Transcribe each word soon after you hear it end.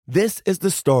This is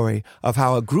the story of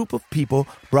how a group of people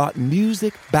brought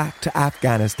music back to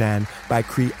Afghanistan by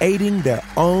creating their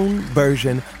own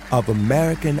version of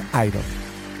American Idol.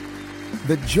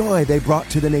 The joy they brought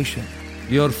to the nation.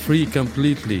 You're free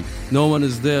completely. No one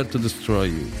is there to destroy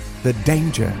you. The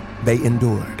danger they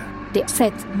endured. They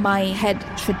said my head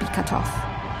should be cut off.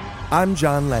 I'm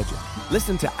John Legend.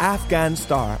 Listen to Afghan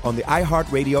Star on the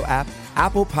iHeartRadio app,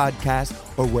 Apple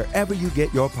Podcasts, or wherever you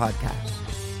get your podcasts.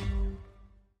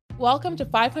 Welcome to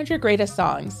 500 Greatest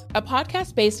Songs, a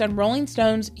podcast based on Rolling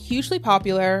Stone's hugely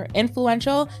popular,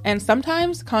 influential, and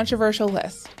sometimes controversial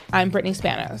list. I'm Brittany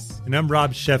Spanos. And I'm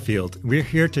Rob Sheffield. We're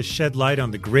here to shed light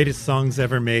on the greatest songs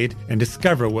ever made and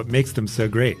discover what makes them so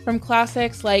great. From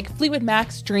classics like Fleetwood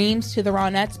Mac's Dreams to the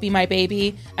Ronettes' Be My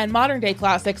Baby, and modern-day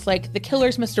classics like The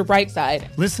Killer's Mr.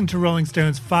 Brightside. Listen to Rolling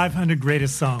Stone's 500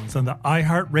 Greatest Songs on the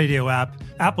iHeartRadio app,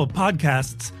 Apple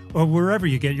Podcasts, or wherever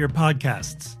you get your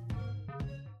podcasts.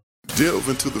 Delve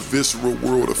into the visceral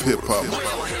world of hip-hop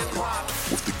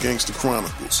with the Gangsta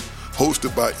Chronicles,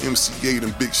 hosted by MC Gate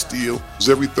and Big Steel.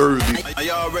 Every Thursday, a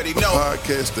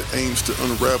podcast that aims to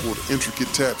unravel the intricate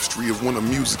tapestry of one of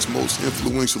music's most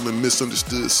influential and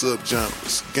misunderstood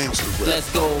subgenres, gangsta rap.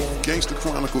 Let's go. Gangsta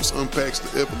Chronicles unpacks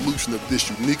the evolution of this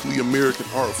uniquely American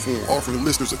art form, offering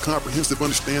listeners a comprehensive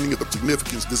understanding of the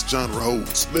significance this genre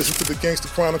holds. Listen to the Gangsta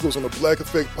Chronicles on the Black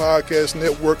Effect Podcast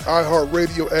Network,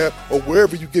 iHeartRadio app, or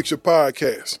wherever you get your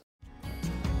podcasts.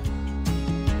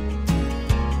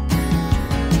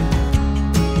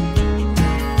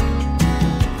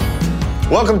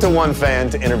 Welcome to One Fan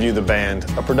to Interview the Band,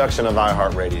 a production of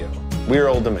iHeartRadio. We are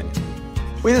Old Dominion.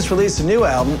 We just released a new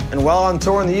album, and while on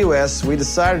tour in the U.S., we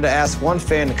decided to ask one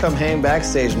fan to come hang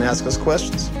backstage and ask us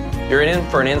questions. You're in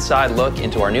for an inside look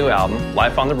into our new album,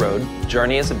 Life on the Road,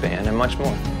 Journey as a Band, and much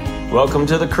more. Welcome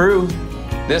to the crew.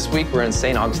 This week, we're in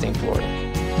St. Augustine, Florida.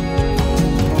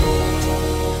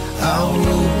 I'll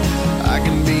roll, I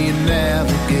can be a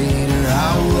navigator.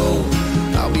 I'll roll,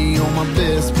 I'll be on my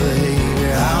best behavior.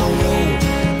 I'll roll,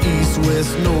 east,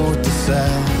 west, north to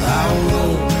south. I'll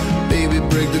roll, baby,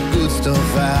 break the good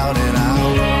stuff out, and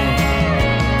I'll roll.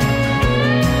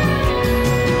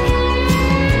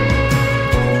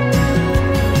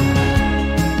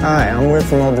 Hi, I'm Whit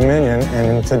from Old Dominion,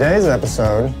 and in today's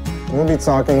episode, we'll be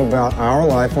talking about our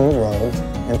life on the road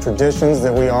and traditions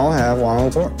that we all have while on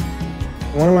tour.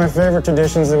 One of my favorite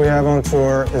traditions that we have on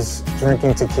tour is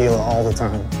drinking tequila all the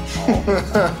time.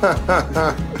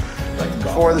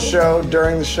 Before the show,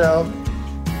 during the show.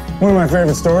 One of my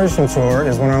favorite stories from tour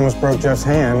is when I almost broke Jeff's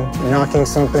hand, knocking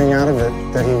something out of it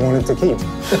that he wanted to keep.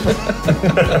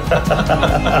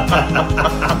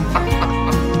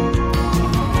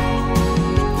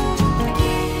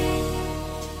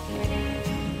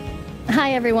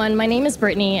 Hi everyone, my name is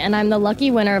Brittany, and I'm the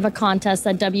lucky winner of a contest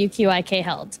that WQIK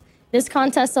held. This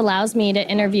contest allows me to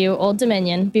interview Old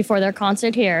Dominion before their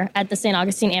concert here at the St.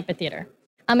 Augustine Amphitheater.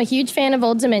 I'm a huge fan of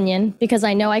Old Dominion because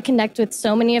I know I connect with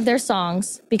so many of their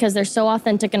songs because they're so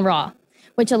authentic and raw,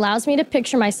 which allows me to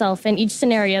picture myself in each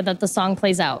scenario that the song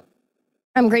plays out.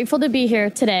 I'm grateful to be here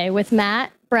today with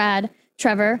Matt, Brad,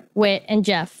 Trevor, Whit, and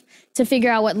Jeff to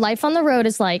figure out what life on the road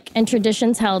is like and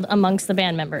traditions held amongst the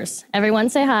band members. Everyone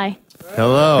say hi.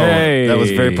 Hello. Hey. That was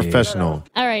very professional.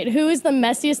 All right, who is the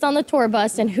messiest on the tour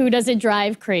bus and who does it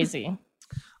drive crazy?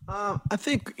 I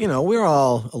think, we're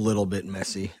all a little bit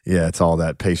messy. Yeah, it's all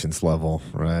that patience level,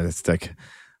 right? It's like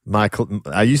I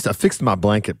fixed my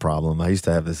blanket problem. I used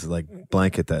to have this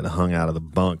blanket that hung out of the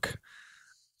bunk,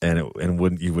 and it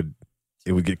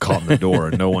would get caught in the door,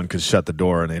 and no one could shut the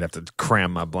door, and they'd have to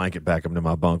cram my blanket back into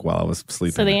my bunk while I was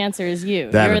sleeping. So the answer is you.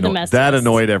 You're the messiest. That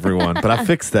annoyed everyone, but I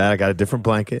fixed that. I got a different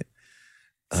blanket.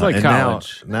 It's like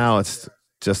college. Now it's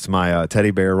just my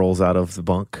teddy bear rolls out of the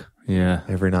bunk. Yeah.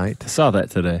 Every night. I saw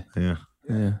that today. Yeah.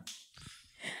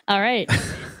 All right.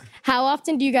 How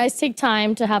often do you guys take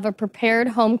time to have a prepared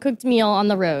home-cooked meal on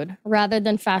the road rather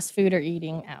than fast food or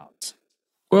eating out?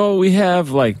 Well, we have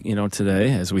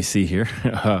today, as we see here,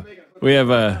 we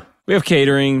have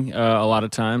catering a lot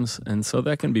of times, and so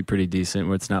that can be pretty decent.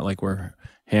 It's not like we're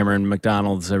hammering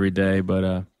McDonald's every day,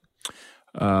 but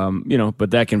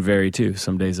but that can vary too.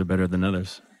 Some days are better than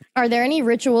others. Are there any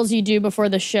rituals you do before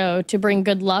the show to bring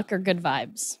good luck or good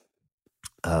vibes?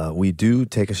 We do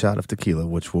take a shot of tequila,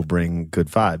 which will bring good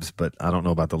vibes, but I don't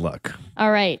know about the luck.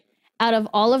 All right. Out of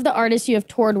all of the artists you have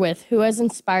toured with, who has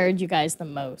inspired you guys the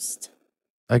most?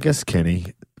 I guess Kenny.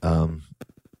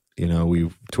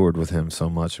 We toured with him so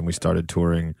much, and we started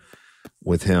touring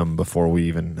with him before we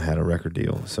even had a record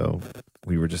deal. So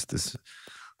we were just this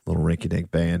little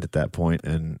rinky-dink band at that point,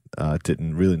 and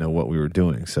didn't really know what we were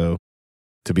doing. So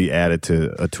to be added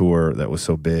to a tour that was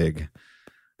so big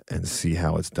and see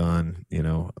how it's done,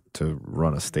 to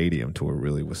run a stadium tour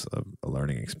really was a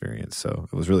learning experience. So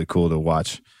it was really cool to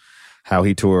watch how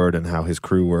he toured and how his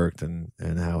crew worked and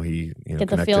how he get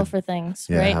the feel for things.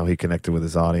 Yeah, right? how he connected with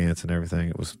his audience and everything.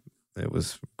 It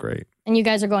was great. And you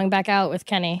guys are going back out with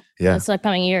Kenny. Yeah, it's like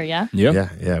coming year. Yeah.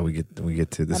 Yeah. We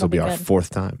get to. This will be our fourth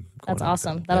time. That's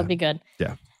awesome. That'll be good.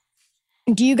 Yeah.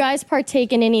 Do you guys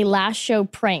partake in any last show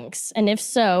pranks? And if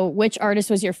so, which artist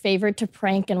was your favorite to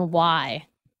prank and why?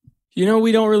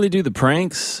 We don't really do the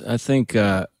pranks. I think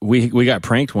we got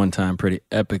pranked one time pretty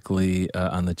epically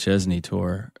on the Chesney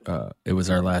tour. It was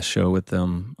our last show with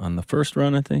them on the first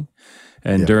run, I think.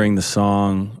 And during the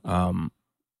song,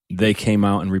 they came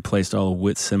out and replaced all the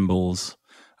wit cymbals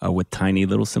with tiny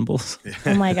little cymbals.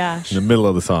 Oh my gosh! In the middle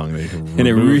of the song, they and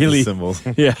it really the cymbals.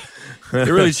 Yeah. It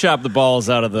really chopped the balls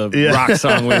out of the rock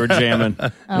song we were jamming.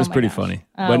 It was pretty funny.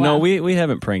 But no, we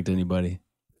haven't pranked anybody.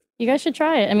 You guys should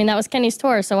try it. I mean, that was Kenny's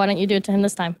tour, so why don't you do it to him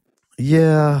this time?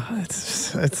 Yeah,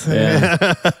 it's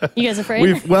You guys afraid?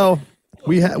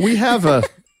 We have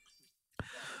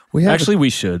Actually, we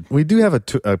should. We do have a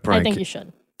prank. I think you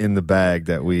should. In the bag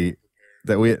that we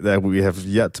have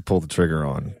yet to pull the trigger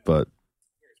on, but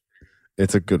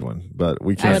it's a good one. But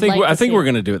we can't. I think we're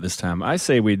going to do it this time. I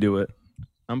say we do it.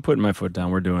 I'm putting my foot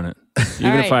down. We're doing it.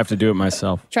 Even if I have to do it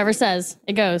myself. Trevor says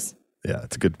it goes. Yeah,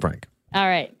 it's a good prank. All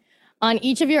right. On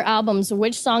each of your albums,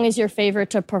 which song is your favorite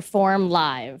to perform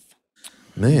live?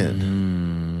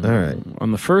 Man. All right.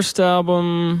 On the first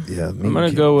album, I'm going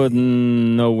to go with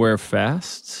Nowhere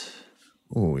Fast.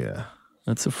 Oh, yeah.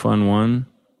 That's a fun one.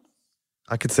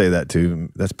 I could say that too.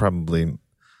 That's probably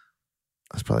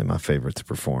my favorite to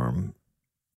perform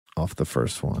off the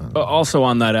first one. Also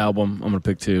on that album, I'm going to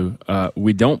pick two.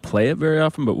 We don't play it very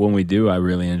often, but when we do, I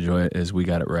really enjoy it, is We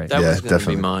Got It Right. That was going to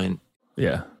be mine.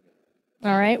 Yeah.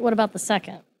 All right. What about the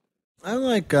second? I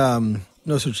like No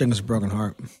Such Thing as a Broken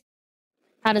Heart.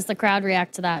 How does the crowd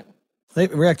react to that? They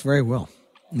react very well.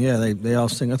 Yeah, they all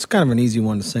sing. It's kind of an easy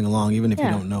one to sing along, even if you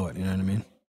don't know it. You know what I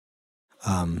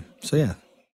mean? So yeah.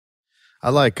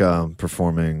 I like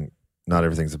performing Not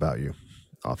Everything's About You.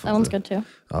 That one's good too.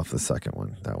 Off the second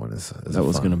one. That one is that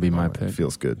was going to be my pick. It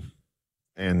feels good.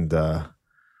 And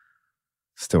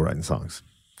still writing songs.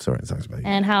 About you.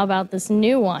 And how about this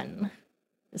new one?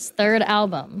 This third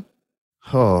album?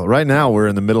 Oh, right now we're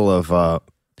in the middle of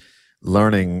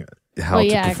learning how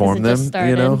to perform them,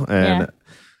 and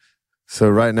so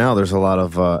right now there's a lot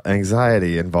of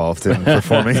anxiety involved in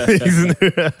performing these.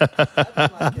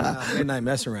 And I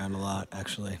mess around a lot,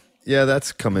 actually. Yeah,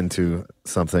 that's come into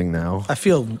something now. I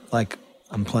feel like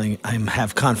I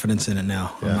have confidence in it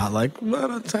now. I'm not like,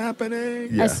 what's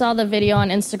happening? Yeah. I saw the video on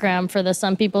Instagram for the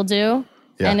Some People Do.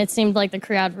 Yeah. And it seemed like the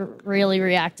crowd really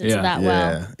reacted to that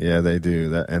well. Yeah, they do.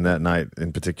 That night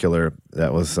in particular,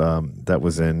 that was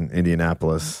in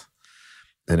Indianapolis,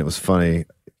 and it was funny.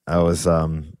 I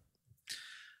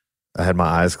had my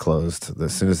eyes closed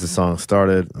as soon as the song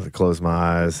started. I closed my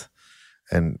eyes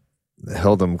and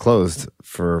held them closed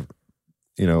for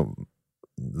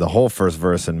the whole first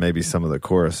verse and maybe some of the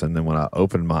chorus, and then when I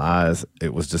opened my eyes,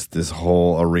 it was just this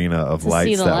whole arena of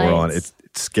lights that were on. It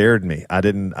scared me.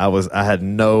 It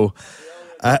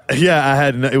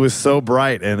was so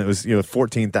bright, and it was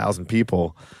 14,000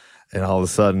 people, and all of a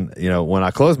sudden, when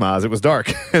I closed my eyes, it was dark,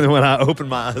 and then when I opened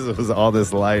my eyes, it was all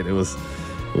this light. It was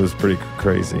pretty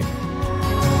crazy.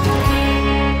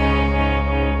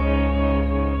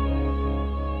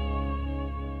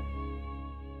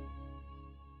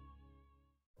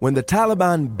 When the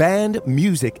Taliban banned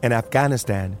music in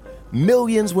Afghanistan,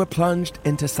 millions were plunged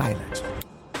into silence.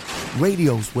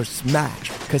 Radios were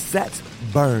smashed, cassettes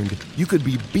burned. You could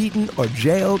be beaten or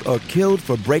jailed or killed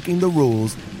for breaking the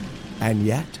rules. And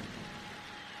yet,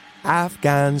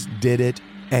 Afghans did it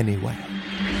anyway.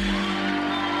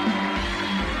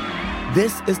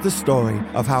 This is the story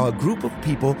of how a group of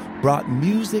people brought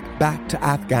music back to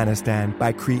Afghanistan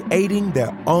by creating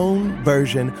their own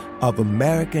version of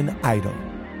American Idol.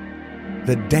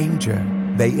 The danger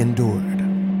they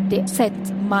endured. They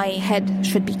said my head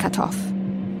should be cut off.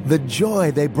 The joy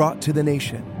they brought to the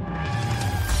nation.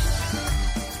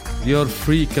 You're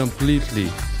free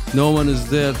completely. No one is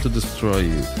there to destroy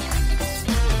you.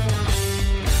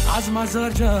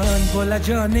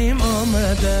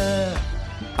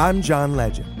 I'm John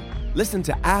Legend. Listen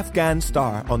to Afghan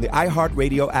Star on the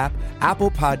iHeartRadio app, Apple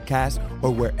Podcasts,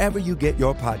 or wherever you get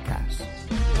your podcasts.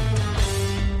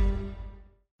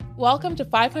 Welcome to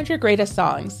 500 Greatest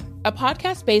Songs, a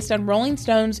podcast based on Rolling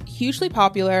Stone's hugely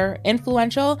popular,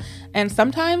 influential, and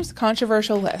sometimes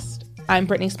controversial list. I'm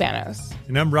Brittany Spanos.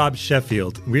 And I'm Rob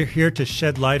Sheffield. We're here to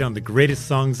shed light on the greatest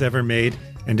songs ever made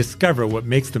and discover what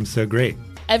makes them so great.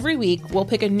 Every week, we'll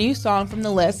pick a new song from the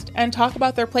list and talk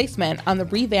about their placement on the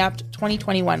revamped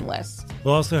 2021 list.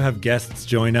 We'll also have guests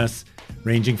join us,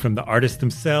 ranging from the artists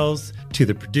themselves to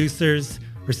the producers,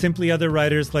 or simply other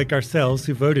writers like ourselves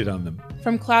who voted on them.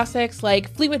 From classics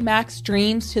like Fleetwood Mac's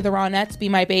Dreams to the Ronettes' Be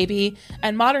My Baby,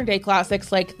 and modern-day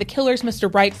classics like The Killers' Mr.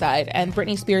 Brightside and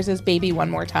Britney Spears' Baby One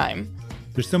More Time.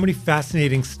 There's so many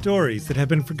fascinating stories that have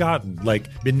been forgotten, like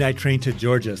Midnight Train to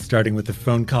Georgia, starting with a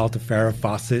phone call to Farrah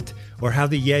Fawcett, or how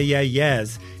the Yeah Yeah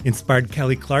Yeahs inspired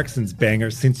Kelly Clarkson's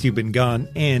banger Since You've Been Gone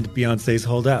and Beyoncé's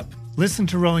Hold Up. Listen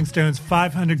to Rolling Stone's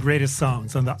 500 Greatest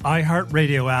Songs on the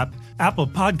iHeartRadio app, Apple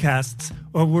Podcasts,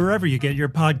 or wherever you get your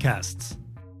podcasts.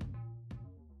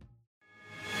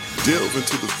 Delve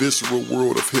into the visceral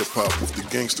world of hip-hop with the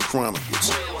Gangster Chronicles,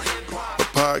 a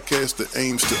podcast that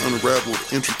aims to unravel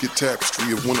the intricate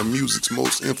tapestry of one of music's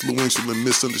most influential and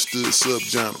misunderstood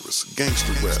subgenres,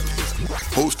 gangster rap.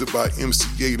 Hosted by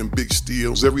MC8 and Big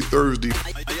Steels every Thursday,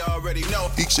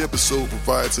 each episode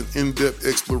provides an in-depth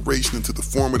exploration into the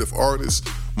formative artists,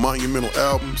 monumental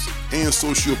albums, and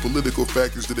socio-political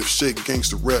factors that have shaped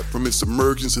gangster rap from its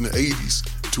emergence in the 80s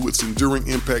to its enduring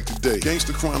impact today.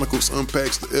 Gangster Chronicles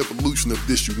unpacks the evolution of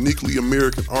this uniquely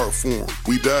American art form.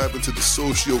 We dive into the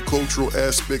socio-cultural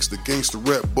aspects that gangster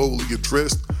rap boldly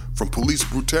addressed, from police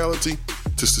brutality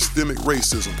to systemic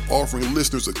racism, offering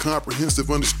listeners a comprehensive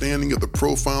understanding of the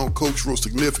profound cultural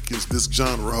significance this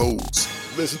genre holds.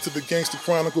 Listen to the Gangster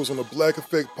Chronicles on the Black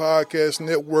Effect Podcast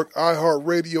Network,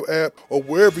 iHeartRadio app, or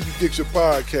wherever you get your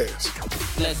podcasts.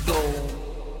 Let's go.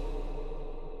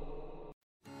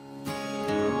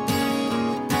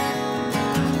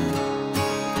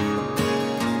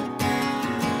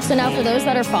 So now for those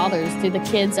that are fathers, do the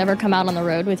kids ever come out on the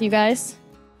road with you guys?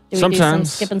 Do we Sometimes. do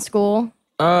some skipping school?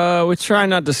 We try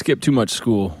not to skip too much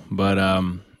school, but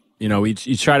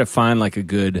you try to find like a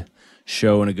good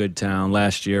show in a good town.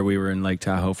 Last year we were in Lake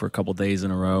Tahoe for a couple days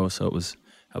in a row, so that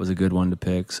was a good one to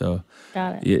pick. So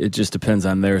got it. It just depends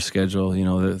on their schedule. You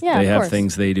know, they have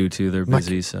things they do too. They're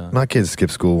busy. My kids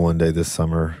skipped school one day this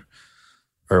summer,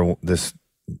 or this.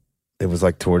 It was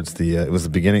like towards the. It was the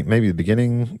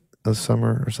beginning of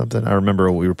summer or something. I remember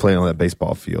we were playing on that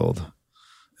baseball field,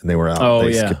 and they were out.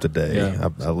 They skipped a day. Yeah.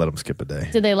 I let them skip a day.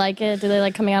 Did they like it? Did they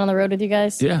like coming out on the road with you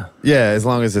guys? Yeah. Yeah, as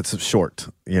long as it's short.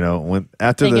 You know,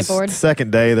 after the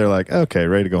second day, they're like, okay,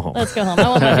 ready to go home. Let's go home. I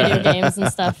want my video games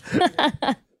and stuff.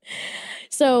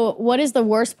 So what is the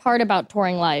worst part about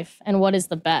touring life, and what is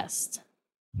the best?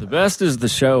 The best is the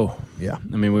show. Yeah.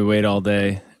 I mean, we wait all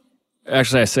day.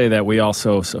 Actually, I say that we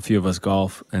also, a few of us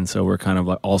golf, and so we're kind of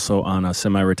like also on a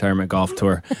semi-retirement golf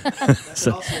tour.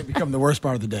 So also become the worst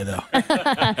part of the day, though.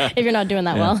 If you're not doing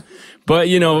that well. But,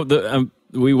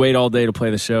 we wait all day to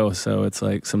play the show, so it's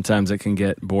like sometimes it can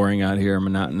get boring out here,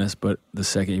 monotonous, but the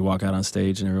second you walk out on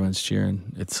stage and everyone's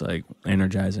cheering, it's like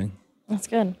energizing. That's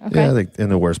good. Okay. Yeah, I think, and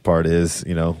the worst part is,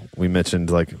 we mentioned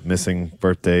like missing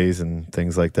birthdays and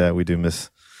things like that. We do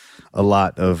miss a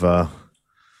lot of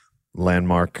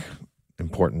landmark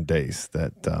important days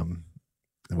that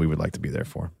we would like to be there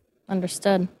for.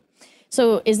 Understood.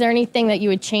 So is there anything that you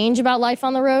would change about life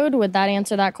on the road? Would that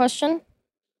answer that question?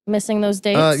 Missing those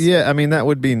dates? Yeah, I mean, that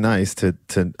would be nice to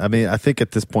I mean, I think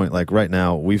at this point, like right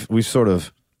now, we've sort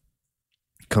of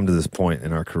come to this point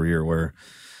in our career where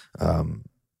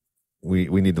we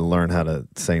need to learn how to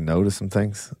say no to some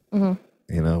things.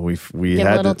 Mm-hmm. We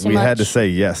had to say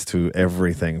yes to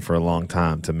everything for a long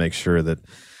time to make sure that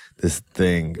this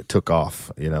thing took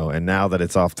off, and now that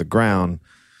it's off the ground,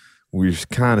 we're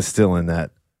kind of still in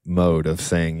that mode of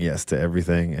saying yes to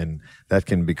everything. And that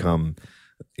can become,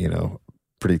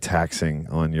 pretty taxing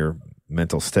on your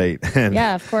mental state and,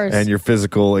 of course, and your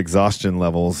physical exhaustion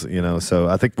levels, so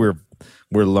I think we're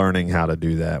learning how to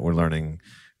do that. We're learning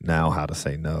now how to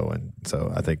say no. And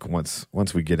so I think once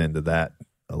we get into that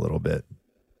a little bit.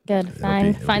 Good.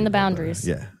 Find the boundaries.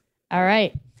 Yeah. All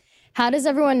right. How does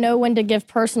everyone know when to give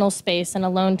personal space and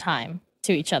alone time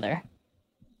to each other?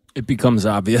 It becomes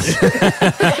obvious. You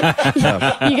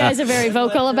guys are very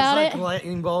vocal about it.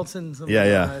 Lightning bolts and some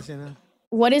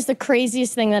What is the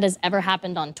craziest thing that has ever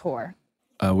happened on tour?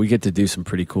 We get to do some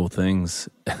pretty cool things.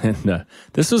 And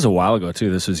this was a while ago,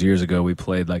 too. This was years ago. We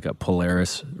played like a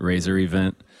Polaris Razor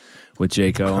event with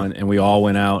Jayco, and we all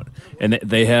went out. And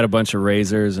they had a bunch of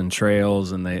razors and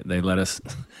trails, and they let us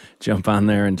jump on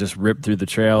there and just rip through the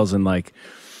trails. And like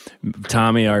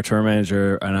Tommy, our tour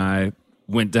manager, and I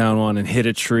went down one and hit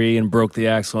a tree and broke the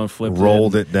axle and flipped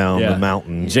rolled it down the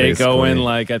mountain. Jake basically. Owen,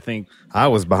 like I think I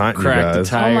was behind you cracked guys.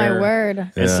 the tire. Oh my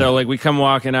word! And so like we come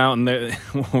walking out and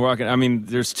we're walking. I mean,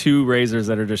 there's 2 razors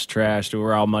that are just trashed.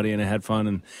 We're all muddy and had fun,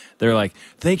 and they're like,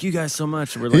 "Thank you guys so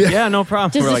much." And we're like, "Yeah, no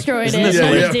problem." Just we're destroyed like, "Isn't it. this No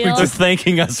big hilarious?" deal. Just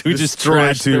thanking us. We just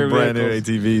Destroyed trashed 2 their brand new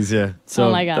vehicles. ATVs. Yeah. So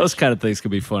Oh my gosh. those kind of things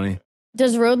could be funny.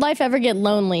 Does road life ever get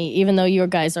lonely, even though you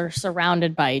guys are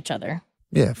surrounded by each other?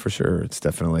 Yeah, for sure. It's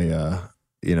definitely,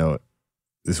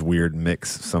 this weird mix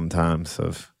sometimes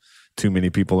of too many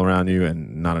people around you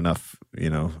and not enough,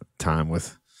 time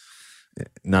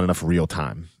not enough real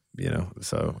time,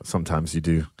 So sometimes you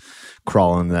do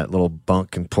crawl in that little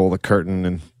bunk and pull the curtain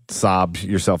and sob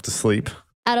yourself to sleep.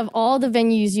 Out of all the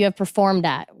venues you have performed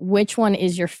at, which one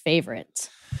is your favorite?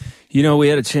 We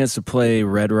had a chance to play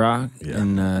Red Rock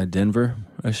in Denver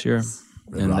this year.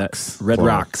 Red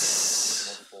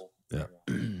Rocks. Yeah.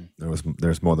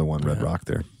 There's more than one Red Rock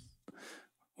there.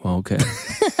 Well, okay.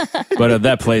 But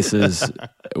that place is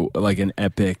like an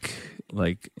epic,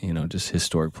 just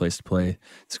historic place to play.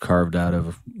 It's carved out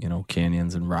of,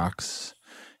 canyons and rocks,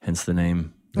 hence the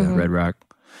name Red Rock.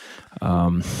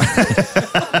 But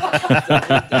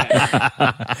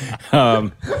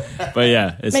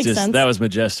yeah, it's Makes just sense. that was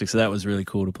majestic. So that was really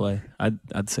cool to play.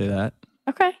 I'd say that.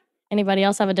 Okay. Anybody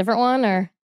else have a different one or?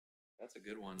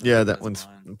 Yeah, that one's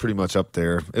pretty much up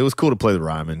there. It was cool to play the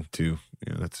Ryman too.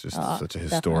 That's just such a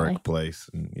historic definitely. place,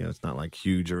 and it's not like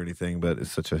huge or anything, but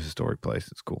it's such a historic place.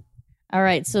 It's cool. All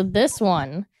right. So this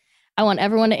one, I want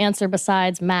everyone to answer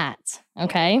besides Matt.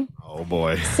 Okay. Oh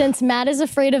boy. Since Matt is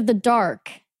afraid of the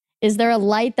dark, is there a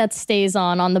light that stays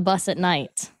on the bus at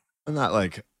night? Not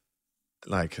like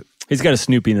He's got a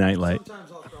Snoopy nightlight.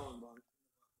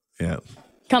 Yeah.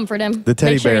 Comfort him. The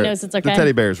teddy Make sure bear. he knows it's okay. The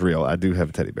teddy bear is real. I do have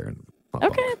a teddy bear in my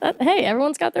bunk. Okay. Hey,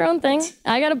 everyone's got their own thing.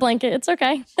 I got a blanket. It's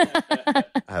okay. I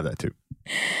have that too.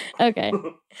 Okay.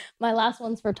 My last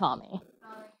one's for Tommy.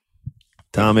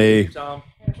 Tommy.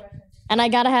 And I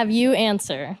got to have you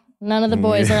answer. None of the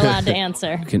boys are allowed to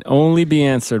answer. Can only be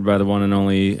answered by the one and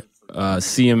only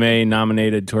CMA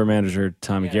nominated tour manager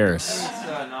Tommy Garris. He's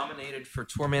nominated for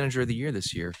Tour Manager of the Year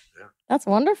this year. That's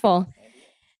wonderful.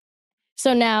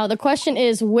 So now the question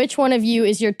is, which one of you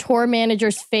is your tour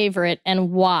manager's favorite and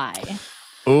why?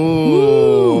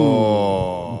 Ooh.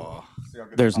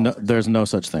 There's no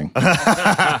such thing.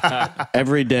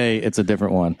 Every day it's a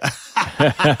different one.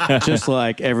 Just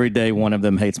like every day one of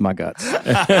them hates my guts.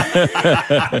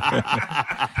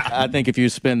 I think if you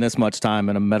spend this much time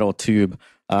in a metal tube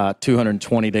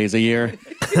 220 days a year,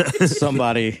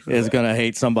 somebody is going to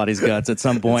hate somebody's guts at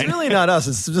some point. It's really not us.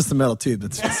 It's just the metal tube.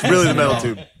 It's really the metal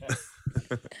tube.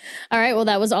 All right. Well,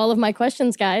 that was all of my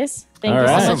questions, guys. Thank All you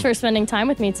right. so much for spending time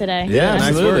with me today. Yeah, nice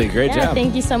Absolutely. work. Great job.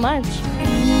 Thank you so much.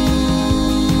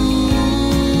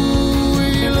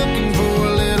 We're looking for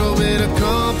a little bit of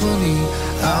company.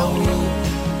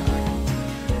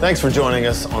 Thanks for joining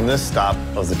us on this stop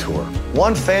of the tour.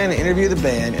 One Fan to Interview the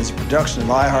Band is a production of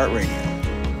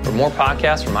iHeartRadio. For more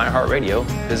podcasts from iHeartRadio,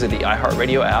 visit the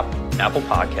iHeartRadio app, Apple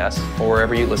Podcasts, or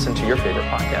wherever you listen to your favorite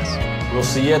podcasts. We'll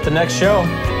see you at the next show.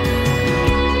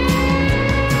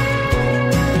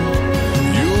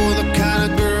 You're the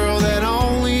kind of girl that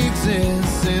only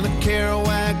exists in a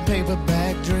Kerouac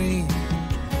paperback dream.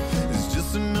 There's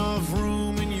just enough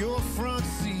room in your front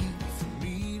seat for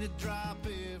me to drop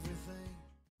everything.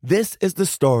 This is the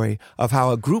story of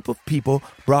how a group of people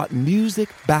brought music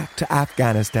back to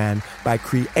Afghanistan by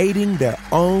creating their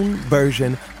own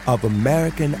version of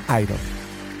American Idol.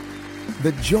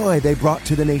 The joy they brought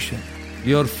to the nation.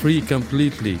 You're free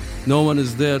completely. No one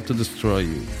is there to destroy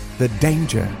you. The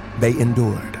danger they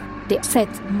endured. They said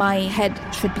my head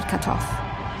should be cut off.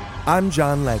 I'm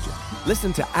John Legend.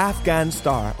 Listen to Afghan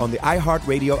Star on the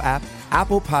iHeartRadio app,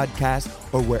 Apple Podcasts,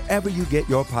 or wherever you get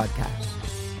your podcasts.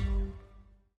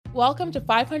 Welcome to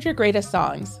 500 Greatest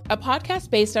Songs, a podcast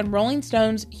based on Rolling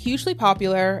Stone's hugely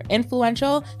popular,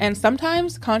 influential, and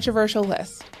sometimes controversial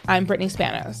list. I'm Brittany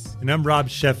Spanos. And I'm Rob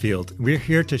Sheffield. We're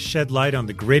here to shed light on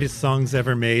the greatest songs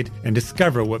ever made and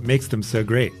discover what makes them so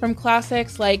great. From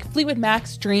classics like Fleetwood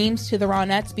Mac's Dreams to the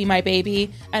Ronettes' Be My Baby,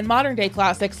 and modern-day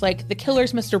classics like The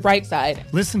Killers' Mr.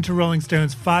 Brightside. Listen to Rolling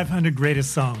Stone's 500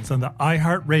 Greatest Songs on the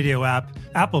iHeartRadio app,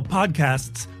 Apple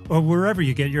Podcasts, or wherever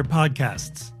you get your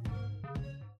podcasts.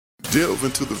 Delve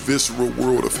into the visceral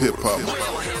world of hip-hop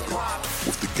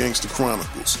with the Gangster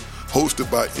Chronicles,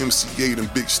 hosted by MC Gate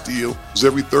and Big Steel. It's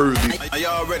every Thursday. A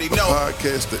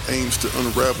podcast that aims to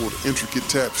unravel the intricate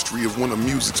tapestry of one of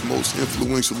music's most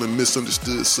influential and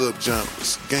misunderstood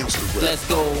subgenres, gangster rap. Let's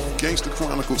go. Gangster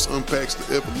Chronicles unpacks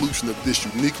the evolution of this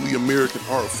uniquely American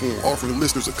art form, offering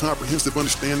listeners a comprehensive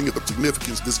understanding of the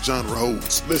significance this genre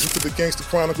holds. Listen to the Gangster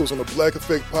Chronicles on the Black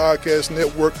Effect Podcast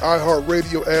Network,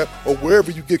 iHeartRadio app, or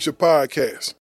wherever you get your podcasts.